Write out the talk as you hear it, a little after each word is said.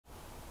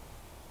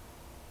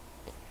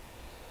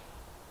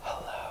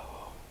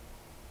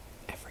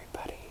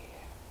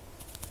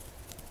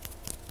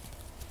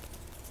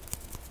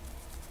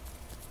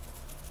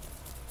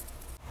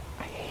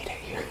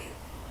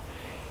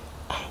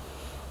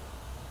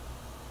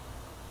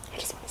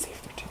just want to see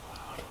if they're too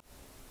loud.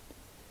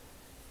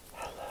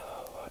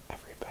 Hello,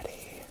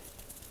 everybody.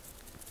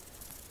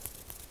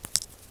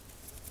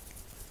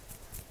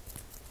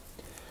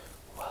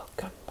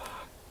 Welcome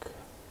back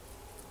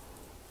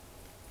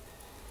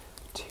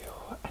to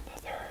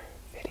another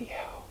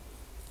video.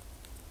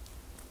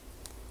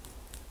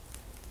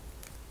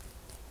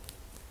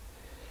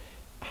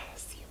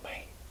 As you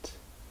might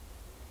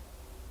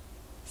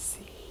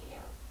see,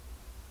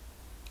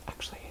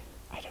 actually,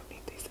 I don't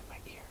need these in my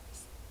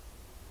ears.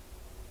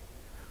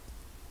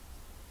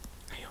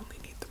 I only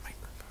need the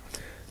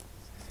microphone.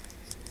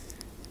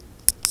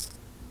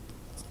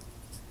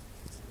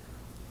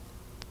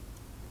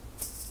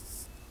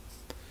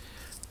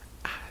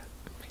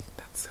 Wait,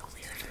 that's so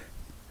weird.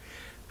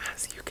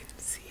 As you can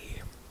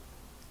see,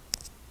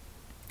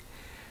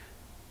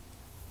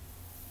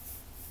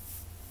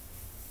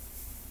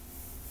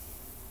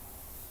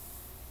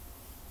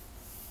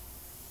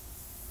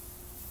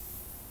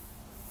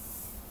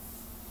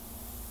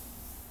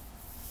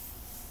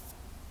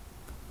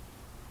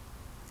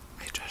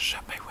 I just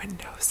shut my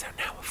window, so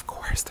now of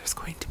course there's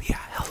going to be a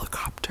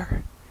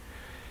helicopter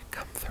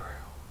come through.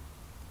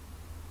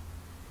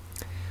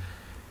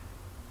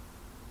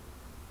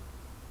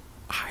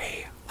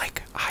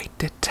 I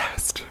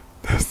detest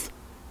this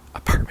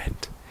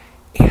apartment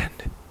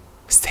and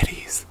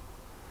cities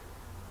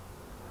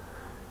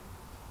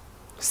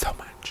so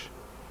much.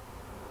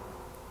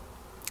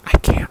 I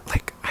can't,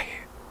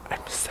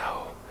 I'm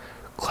so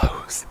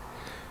close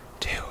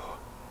to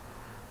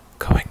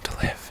going to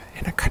live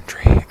in a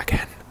country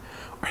again,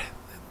 or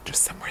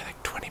just somewhere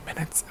like 20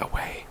 minutes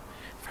away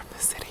from the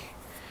city.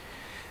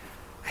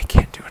 I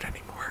can't do it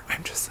anymore. I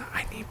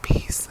need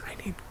peace. I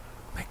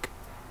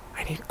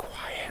need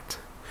quiet.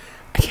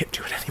 I can't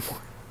do it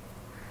anymore.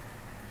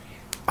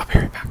 I'll be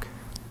right back.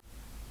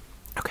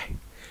 Okay,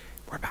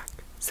 we're back.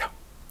 So,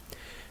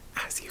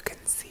 as you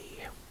can see,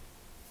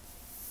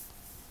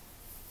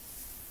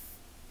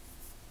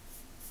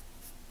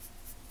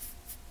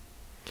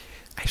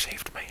 I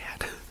shaved my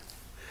head.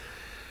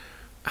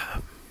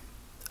 I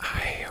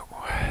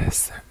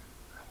was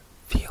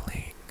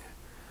feeling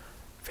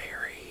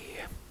very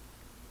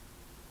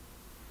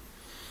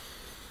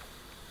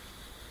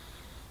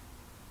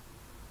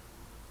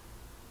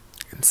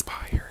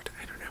inspired.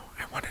 I don't know.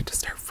 I wanted to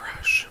start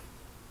fresh.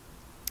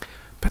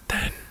 But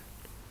then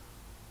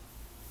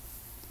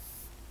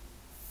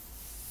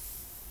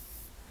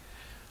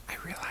I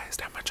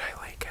realized how much I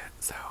like it,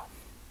 so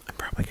I'm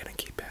probably gonna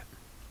keep it.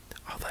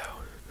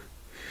 Although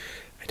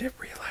I did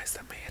realize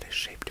that my head is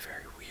shaped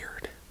very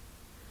weird.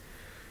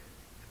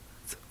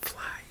 It's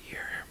flat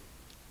here,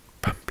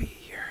 bumpy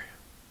here,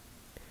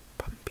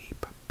 bumpy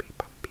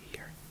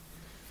here.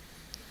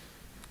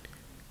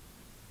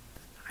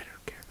 I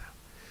don't care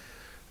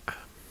though.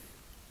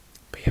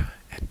 But yeah,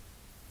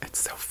 it's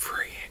so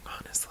freeing,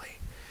 honestly,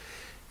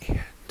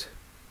 and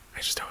I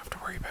just don't have to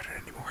worry about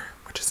it anymore,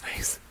 which is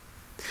nice.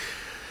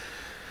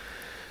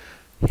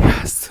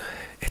 Yes,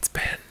 it's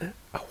been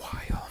a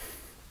while.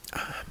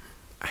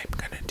 I'm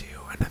gonna do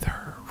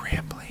another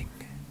rambling.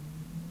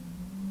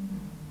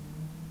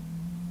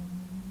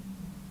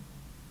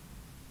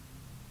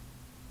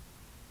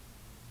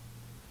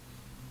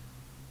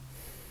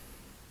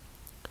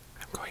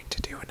 I'm going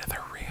to do another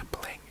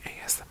rambling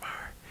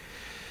ASMR.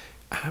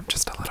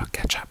 Just a little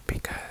catch up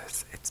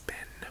because it's been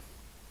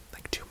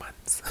like 2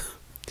 months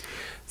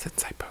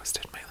since I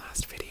posted my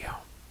last video.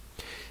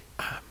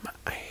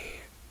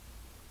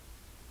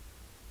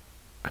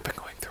 I've been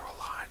going through a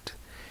lot,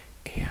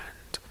 and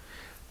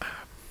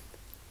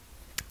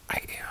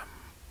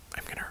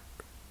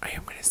I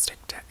am gonna stick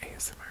to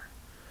ASMR.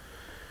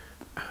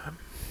 I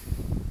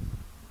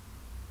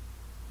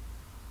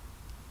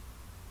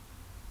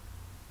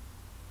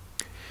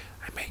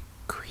might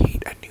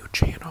create a new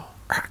channel,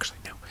 or actually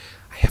no,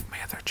 I have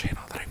my other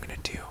channel that I'm gonna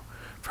do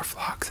for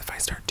vlogs if I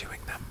start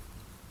doing them.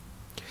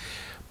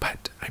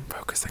 But I'm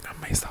focusing on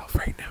myself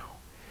right now,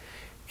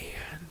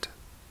 and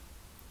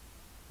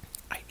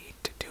I need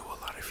to do a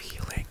lot of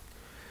healing.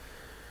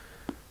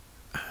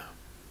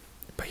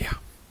 But yeah,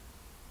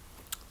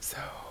 so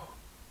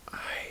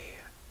I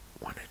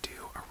want to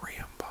do a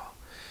ramble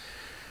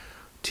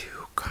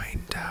to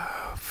kind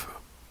of,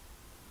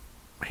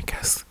 I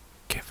guess,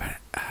 give it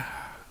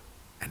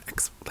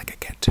like a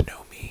get to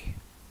know me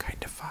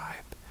kind of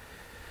vibe,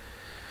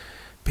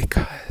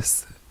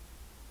 because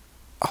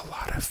a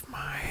lot of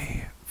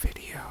my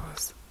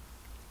videos,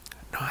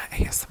 not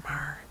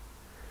ASMR,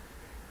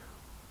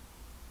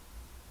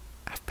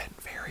 have been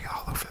very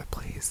all over the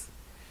place,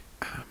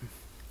 and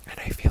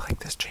I feel like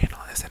this channel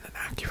isn't an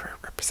accurate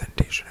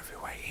representation of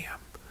who I am.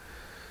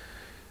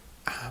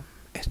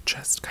 It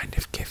just kind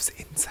of gives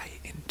insight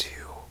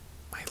into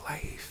my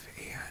life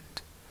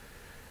and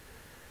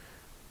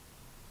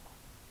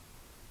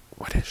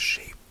what has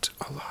shaped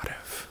a lot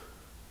of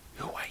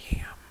who I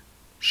am,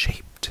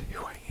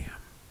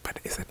 but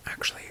isn't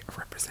actually a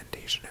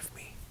representation of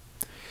me.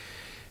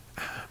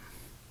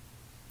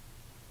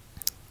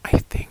 I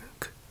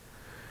think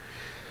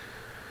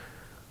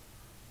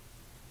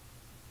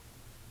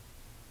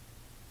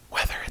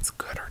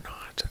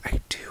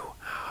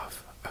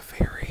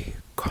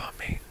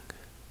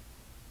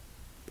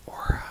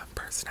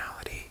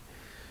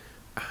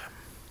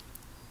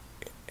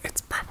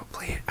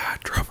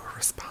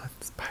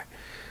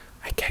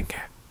can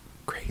get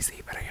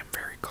crazy, but I am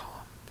very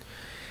calm.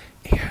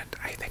 And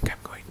I think I'm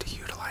going to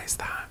utilize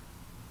that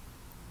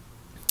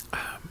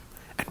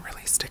and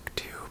really stick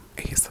to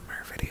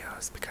ASMR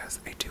videos because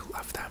I do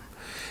love them.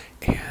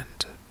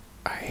 And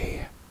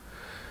I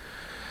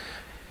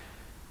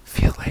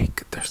feel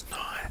like there's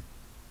not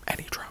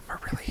any drama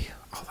really.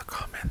 All the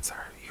comments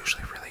are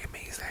usually really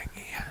amazing,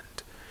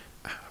 and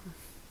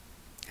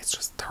it's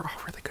just, they're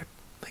all really good,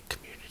 like,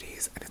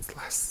 communities, and it's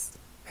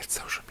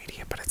social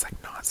media, but it's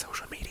like not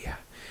social media.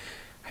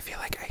 I feel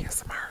like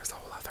ASMR is a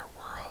whole other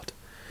world,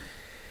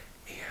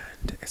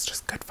 and it's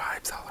just good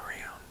vibes all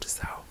around.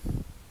 So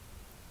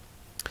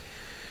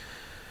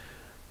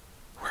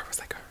where was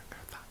I going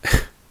with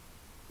that?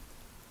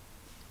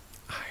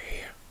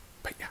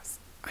 But yes,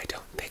 I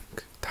don't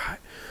think that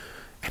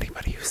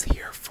anybody who's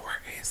here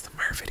for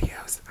ASMR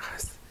videos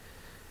has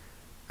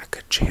a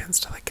good chance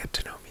to, like, get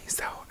to know me,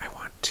 so I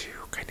want to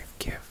kind of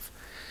give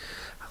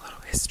a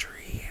little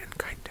history and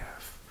kind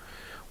of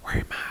where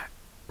I'm at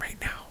right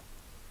now,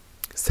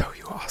 so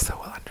you also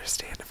will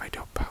understand if I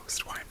don't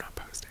post why I'm not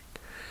posting.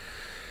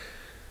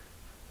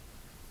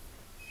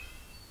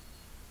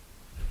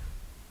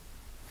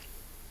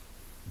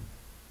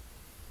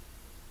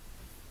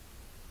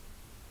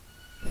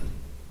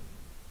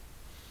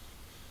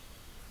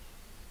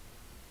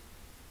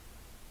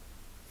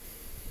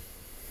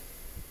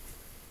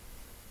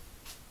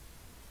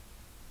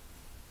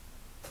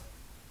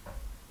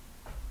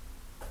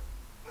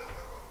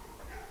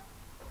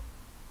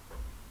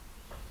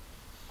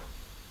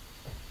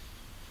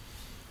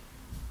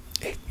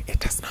 It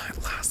does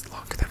not last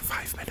longer than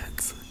 5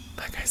 minutes.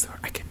 Like I said,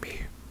 I can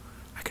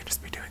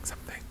just be doing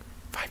something.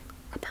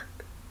 Apart.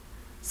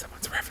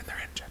 Someone's revving their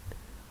engine.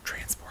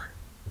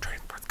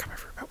 Transport's coming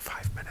for about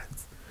 5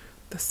 minutes.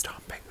 The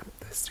stomping up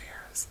the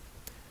stairs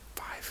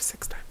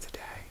 5-6 times a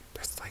day.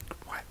 There's like,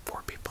 what,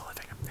 4 people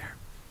living up there.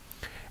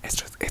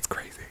 It's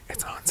crazy.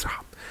 It's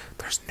non-stop.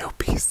 There's no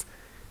peace.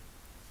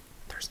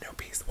 There's no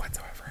peace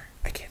whatsoever.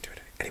 I can't do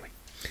it anyway.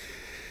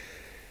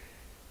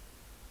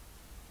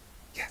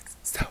 Yes,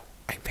 so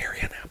I'm very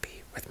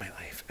unhappy with my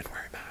life and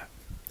where I'm at,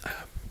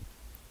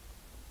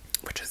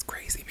 which is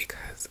crazy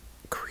because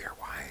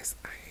career-wise,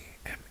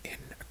 I am in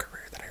a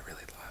career that I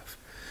really love.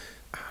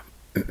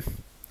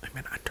 I'm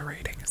an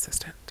underwriting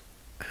assistant,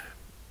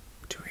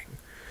 doing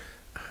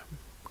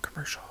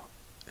commercial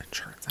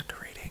insurance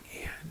underwriting,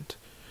 and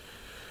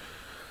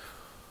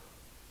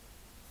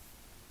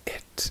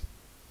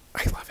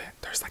I love it.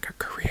 There's like a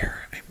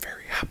career. I'm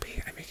very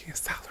happy. I'm making a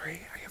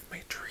salary. I have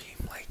my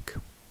dream, like,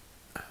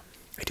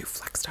 I do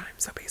flex time,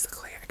 so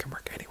basically I can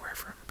work anywhere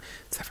from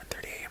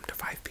 7:30 a.m. to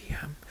 5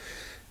 p.m.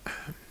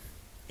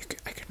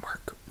 I can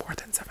work more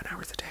than 7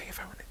 hours a day if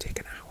I want to take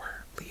an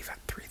hour, leave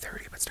at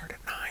 3:30 but start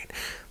at 9.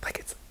 Like,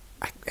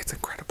 it's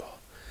incredible.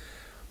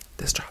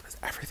 This job is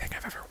everything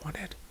I've ever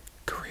wanted.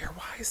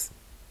 Career-wise,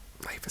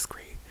 life is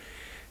great.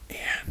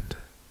 And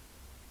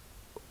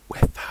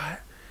with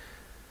that,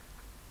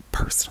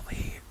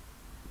 personally,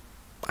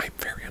 I'm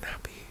very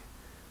unhappy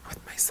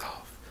with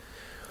myself.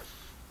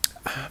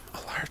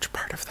 A large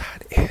part of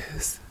that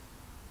is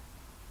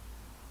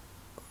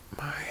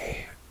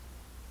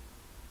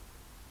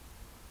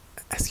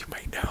as you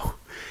might know,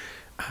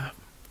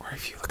 or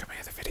if you look at my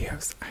other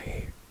videos,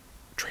 I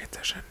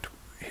transitioned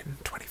in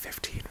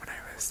 2015 when I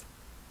was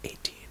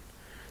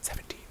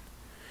 17.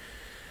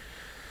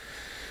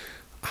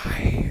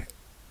 I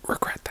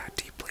regret that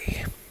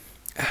deeply.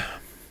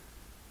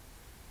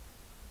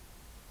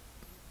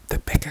 The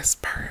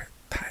biggest part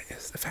that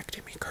is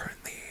affecting me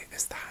currently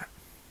is that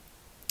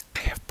I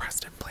have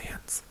breast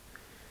implants,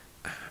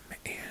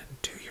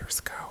 and 2 years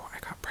ago I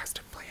got breast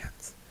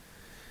implants.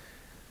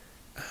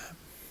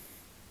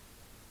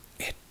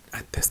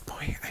 At this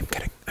point, I'm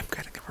getting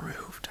it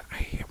removed.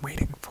 I am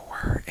waiting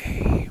for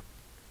a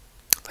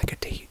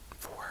date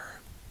for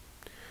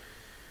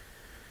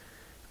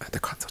the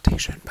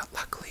consultation, but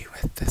luckily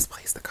with this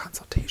place, the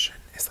consultation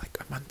is like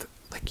a month.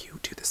 Like, you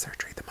do the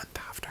surgery the month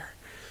after,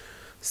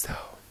 so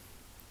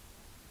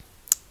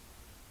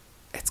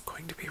it's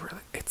going to be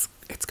really, it's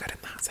good in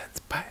that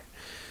sense, but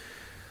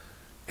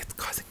it's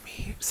causing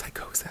me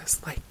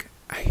psychosis. Like,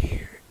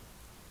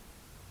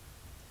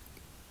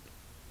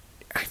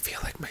 I feel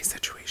like my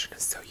situation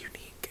is so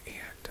unique,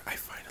 and I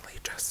finally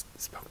just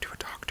spoke to a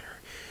doctor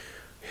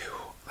who,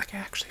 like, I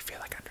actually feel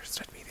like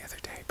understood me the other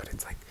day, but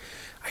it's like,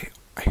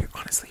 I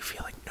honestly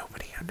feel like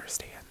nobody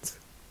understands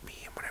me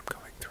and what I'm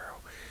going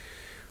through,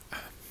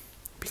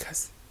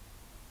 because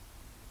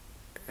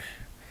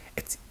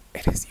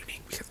it is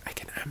unique because I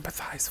can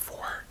empathize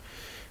for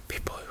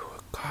people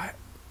who got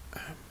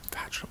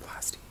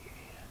vaginoplasty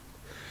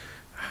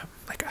and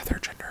like other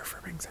gender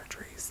affirming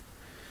surgeries,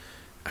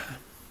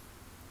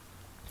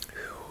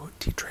 who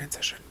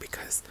detransition,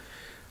 because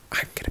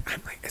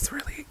I'm like, it's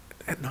really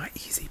not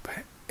easy,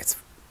 but it's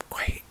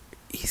quite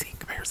easy in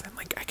comparison.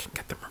 Like, I can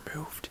get them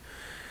removed.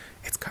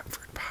 It's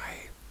covered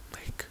by,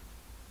 like,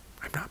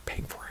 I'm not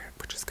paying for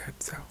it, which is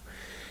good. So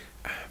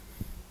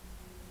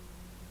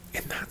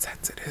in that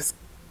sense, it is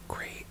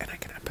great, and I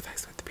can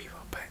empathize with the people,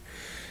 but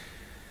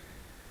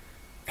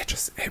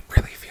it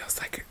really feels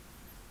like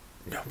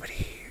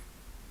nobody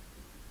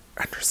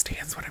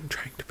understands what I'm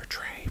trying to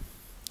portray,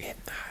 in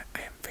that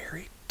I am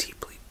very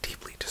deeply,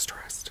 deeply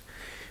distressed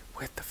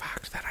with the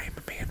fact that I am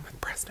a man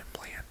with breast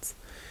implants,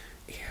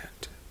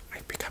 and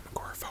I've become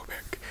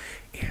agoraphobic,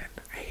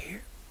 and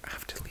I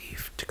have to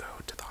leave to go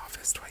to the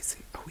office twice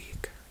a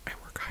week. I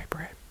work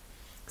hybrid,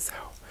 so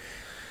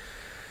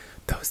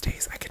those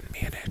days I can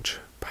manage,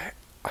 but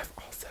I've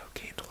also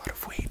gained a lot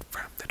of weight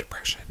from the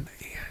depression,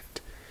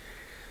 and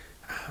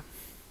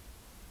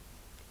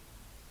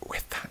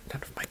with that,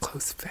 none of my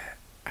clothes fit.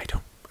 I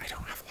don't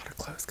have a lot of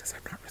clothes because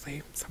I'm not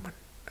really someone.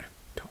 I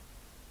don't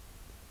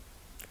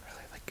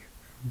really like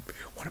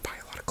want to buy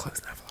a lot of clothes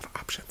and have a lot of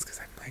options because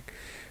I'm like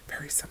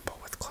very simple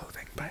with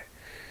clothing. But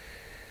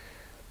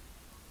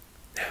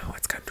now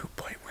it's gotten to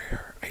a point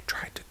where I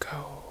tried to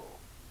go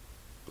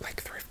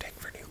like thrifting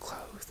for new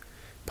clothes,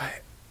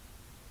 but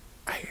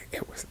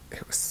it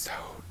was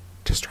so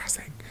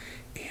distressing,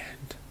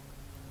 and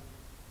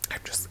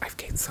I've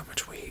gained so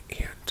much weight,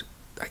 and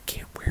I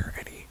can't wear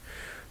any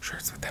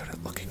shirts without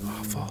it looking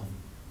awful.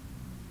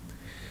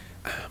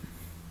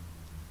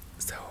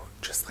 So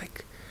just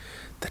like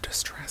the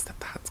distress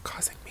that's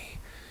causing me,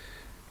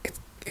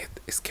 it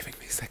is giving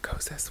me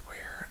psychosis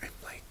where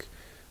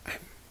I'm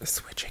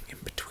switching in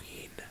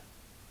between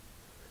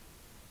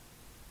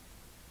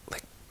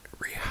like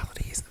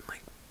realities and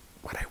like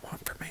what I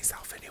want for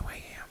myself and who I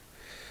am.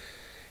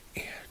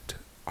 And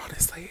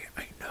honestly,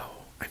 I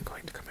know I'm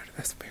going to come out of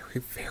this very,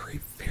 very,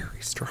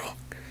 very strong,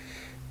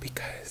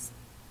 because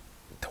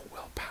the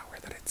willpower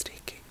that it's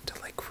taking to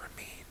like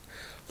remain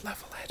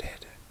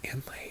level-headed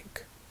and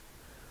like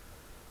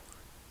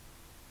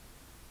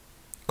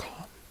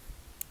calm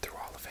through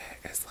all of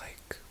it is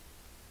like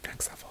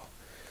next level.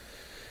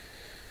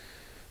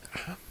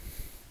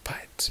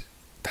 But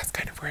that's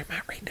kind of where I'm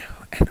at right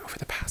now, and over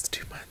the past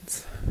 2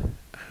 months,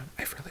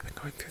 I've really been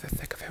going through the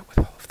thick of it with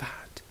all of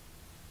that.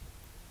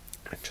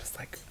 I'm just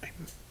like,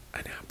 I'm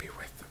unhappy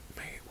with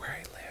where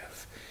I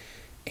live,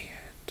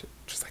 and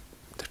just like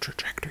the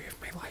trajectory of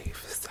my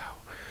life, so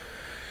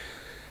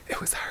it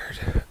was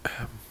hard.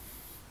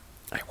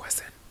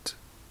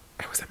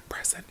 I wasn't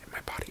present in my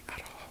body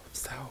at all,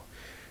 so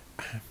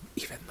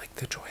even like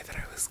the joy that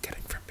I was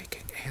getting from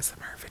making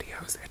ASMR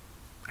videos,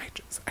 I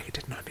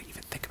did not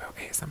even think about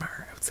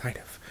ASMR outside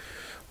of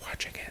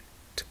watching it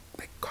to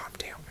like calm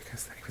down,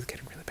 because I was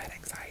getting really bad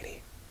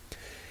anxiety.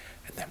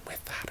 And then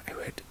with that, I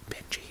would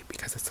binge eat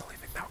because it's the only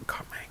thing that would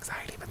calm my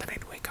anxiety, but then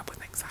I'd wake up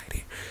with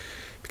anxiety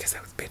because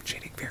I was binge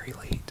eating very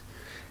late,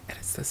 and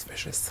it's this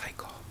vicious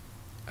cycle.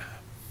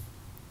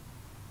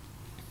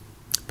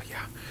 But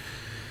yeah.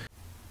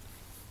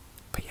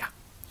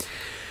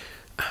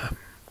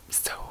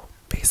 So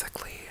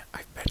basically,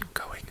 I've been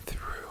going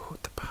through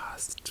the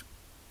past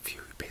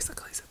few,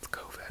 basically since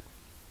COVID.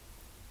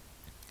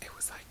 It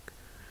was like,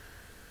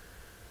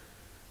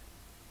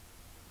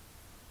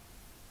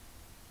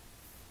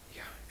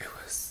 it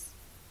was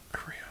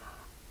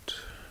around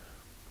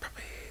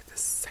probably the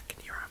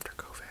second year after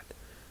COVID,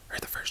 or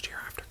the first year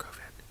after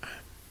COVID.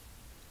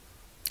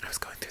 I was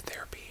going through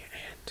therapy,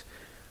 and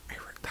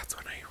that's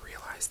when I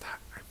realized that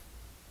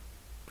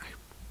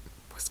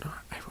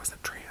I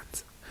wasn't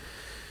trans.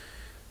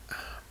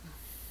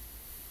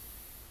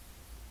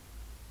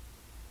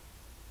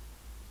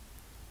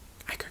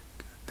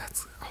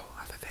 That's a whole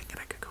other thing, and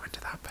I could go into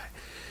that, but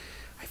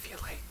I feel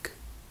like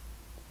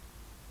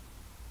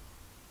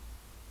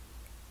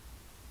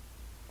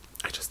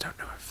I just don't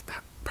know if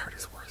that part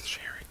is worth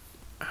sharing.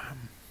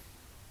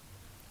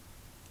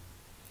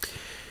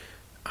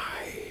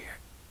 I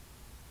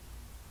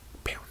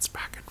bounced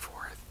back and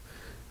forth.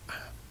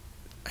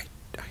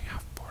 I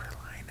have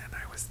borderline, and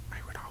I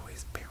would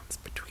always bounce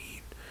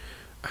between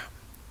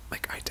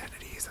like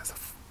identities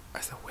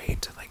as a way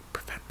to like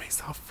prevent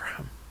myself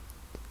from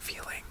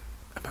feeling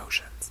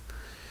emotions.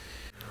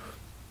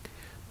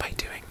 By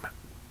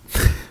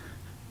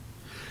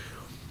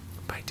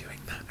doing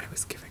that, I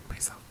was giving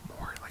myself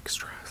more like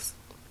stress.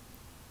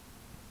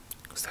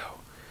 So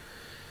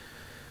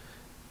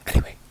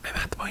anyway, I'm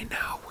at the point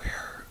now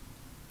where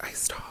I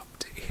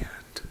stopped,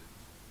 and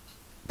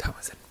that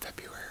was in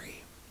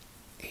February.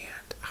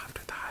 And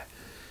after that,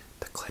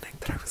 the clinic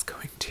that I was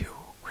going to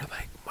were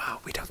like, wow,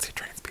 we don't see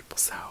trans people,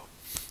 so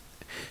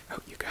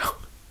out you go.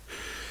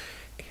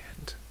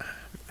 And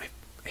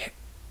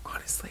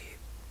honestly,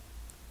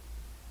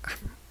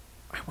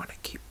 I want to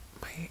keep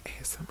my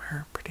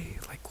ASMR pretty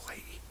like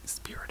light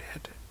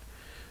spirited,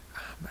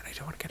 and I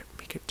don't want to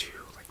make it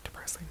too like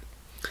depressing.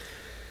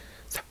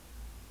 So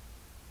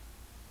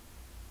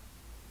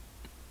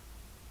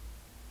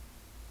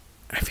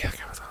I feel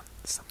like I was on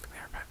something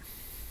there, but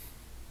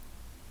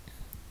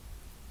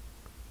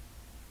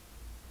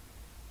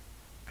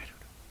I don't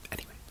know.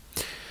 Anyway,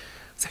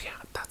 so yeah,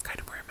 that's kind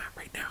of where I'm at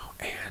right now,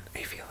 and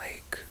I feel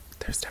like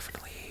there's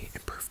definitely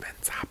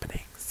improvements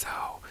happening, so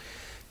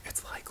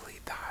it's likely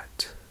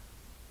that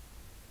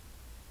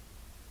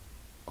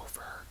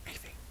I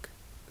think.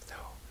 So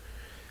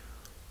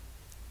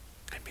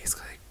I'm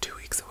basically like 2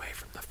 weeks away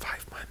from the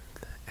 5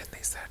 month, and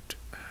they said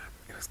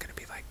it was going to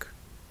be like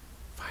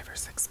 5 or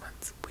 6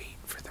 months wait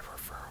for the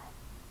referral,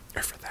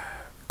 or for the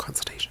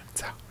consultation.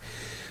 So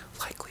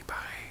likely by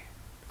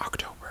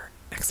October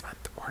next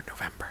month or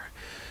November,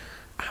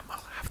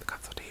 I'll have the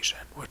consultation,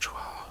 which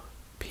will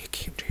be a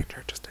game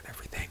changer just in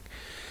everything.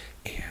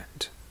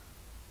 And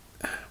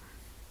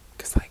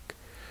because like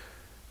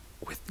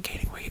with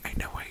gaining weight, I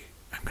know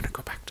I'm gonna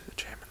go back to the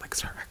gym and like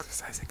start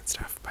exercising and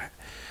stuff, but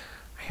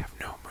I have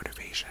no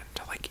motivation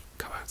to like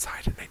go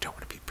outside, and I don't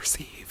want to be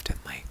perceived, and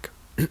like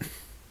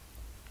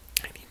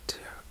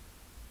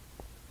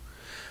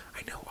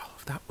I know all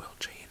of that will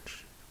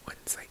change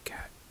once I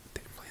get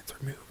the implants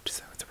removed,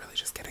 so it's really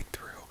just getting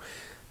through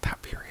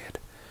that period.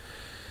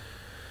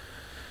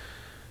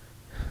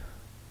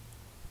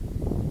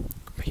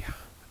 But yeah,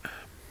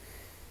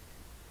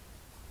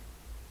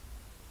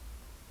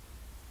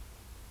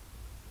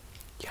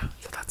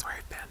 so that's where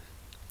I've been,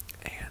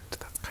 and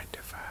that's kind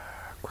of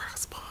a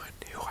grasp on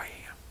who I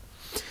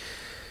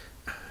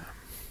am.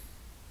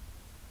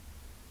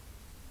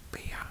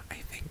 But yeah, I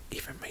think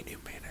even my new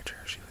manager,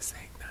 she was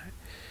saying that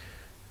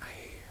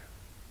I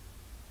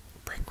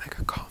bring like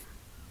a calm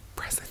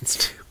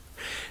presence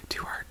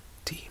to our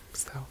team,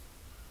 so,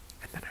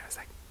 and then I was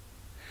like,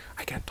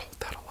 I get told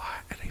that a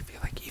lot, and I feel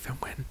like even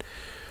when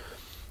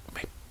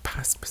my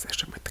past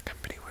position with the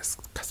company was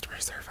customer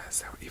service,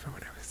 so even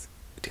when I was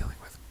dealing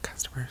with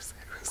customers,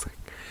 it was like,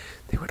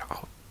 they would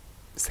all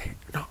say,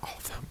 not all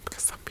of them,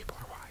 because some people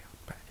are wild,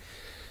 but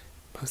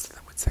most of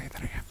them would say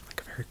that I have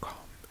like a very calm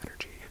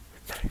energy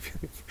that I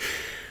feel.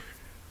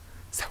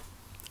 So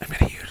I'm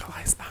gonna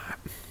utilize that,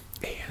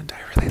 and I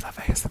really love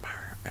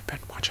ASMR. I've been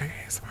watching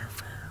ASMR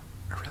for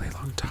a really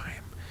long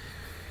time,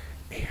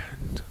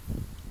 and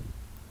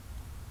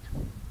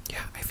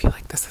yeah, I feel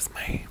like this is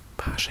my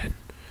passion,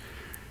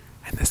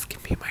 and this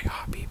can be my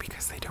hobby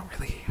because I don't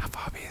really have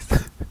hobbies,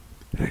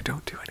 and I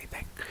don't do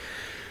anything.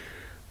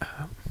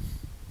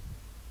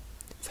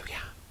 So yeah,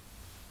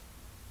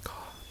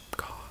 cough.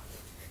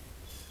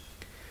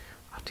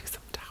 I'll do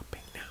some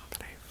tapping now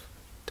that I've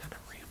done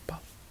a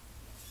ramble.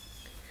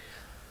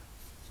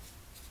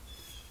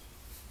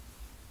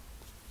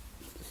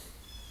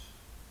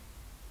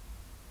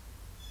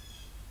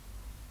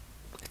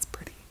 It's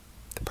pretty.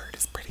 The bird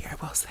is pretty. I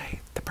will say,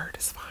 the bird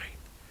is fine.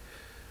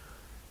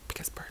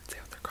 Because bird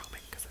sounds are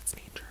calming because it's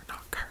nature,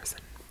 not cars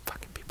and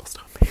fucking people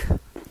stomping.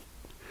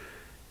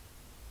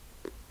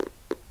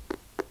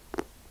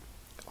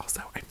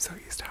 Also, I'm so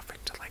used to having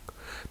to like,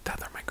 the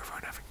other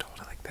microphone having to hold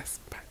it like this,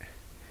 but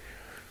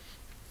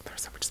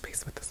there's so much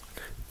space with this one.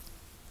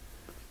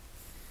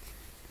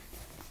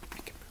 I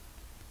can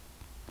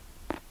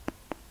move.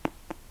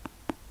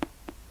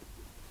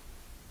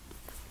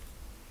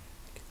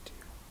 I can do.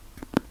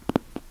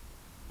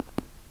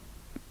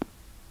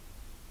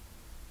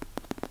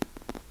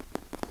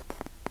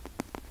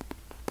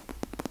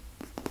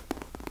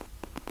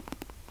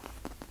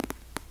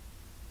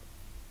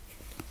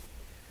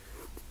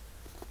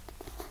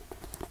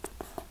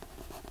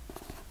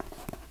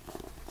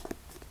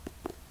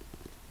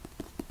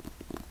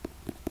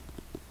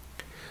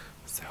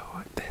 So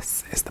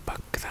this is the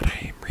book that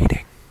I am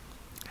reading.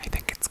 I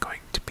think it's going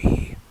to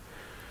be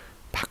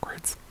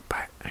backwards,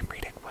 but I'm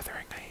reading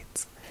Wuthering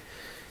Heights.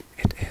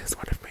 It is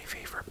one of my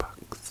favorite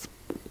books.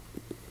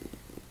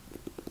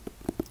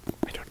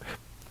 I don't know.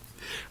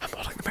 I'm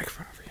holding the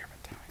microphone over here, but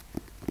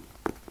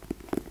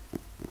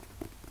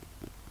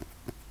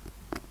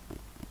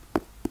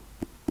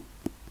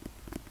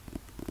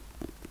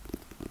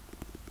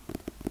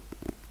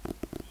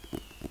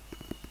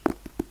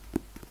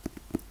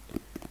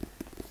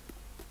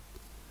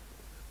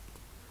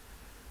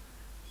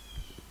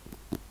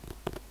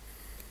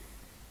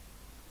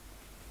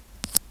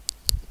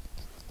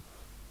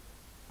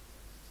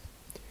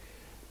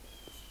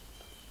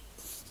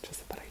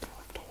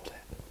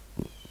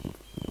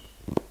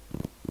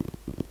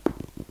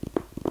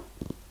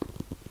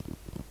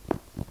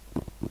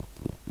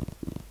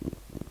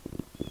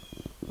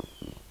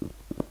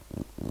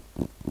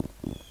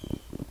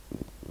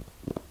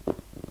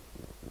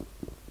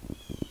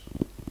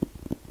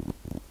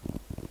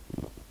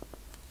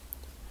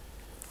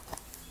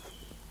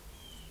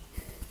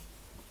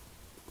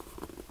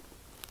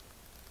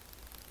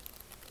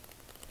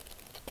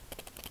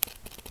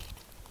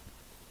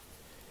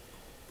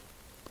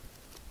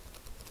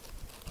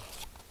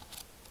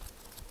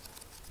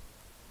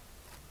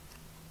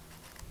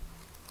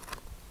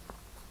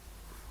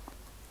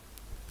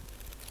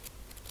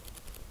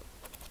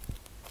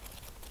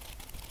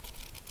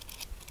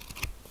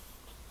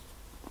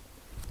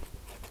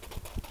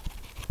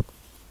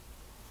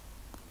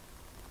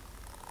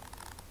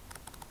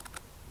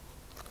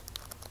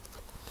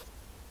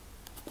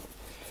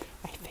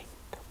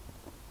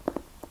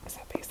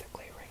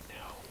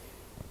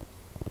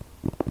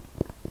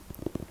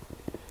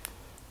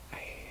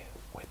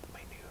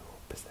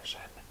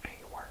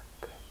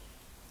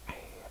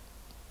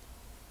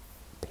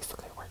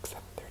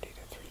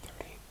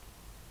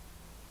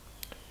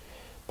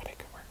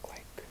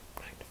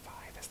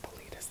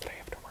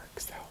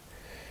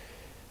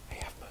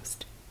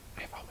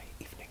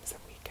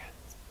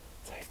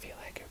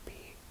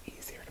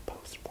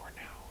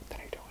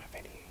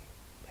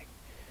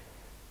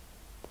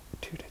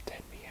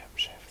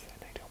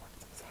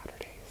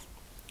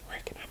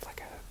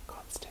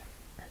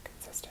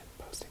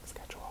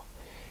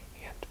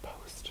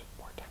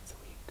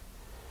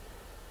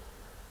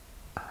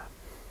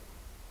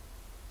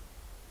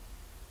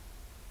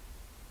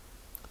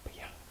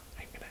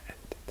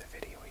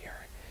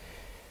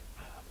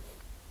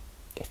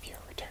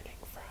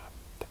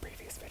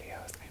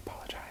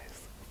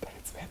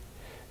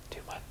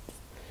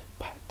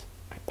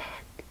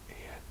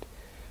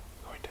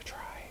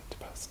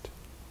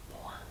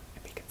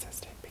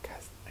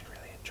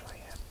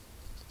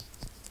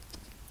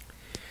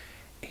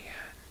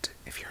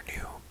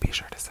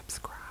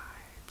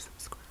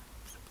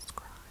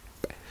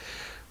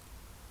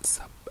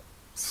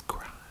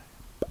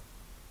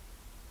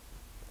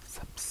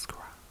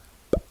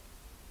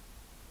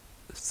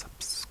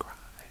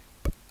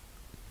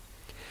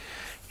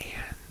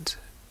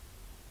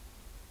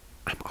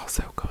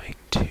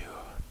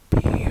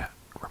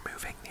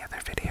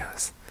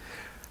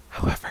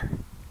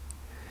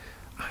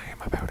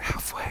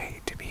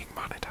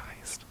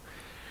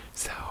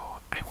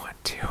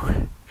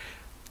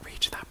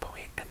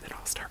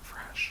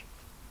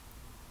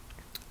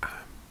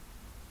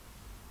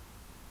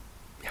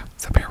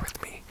So bear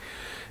with me.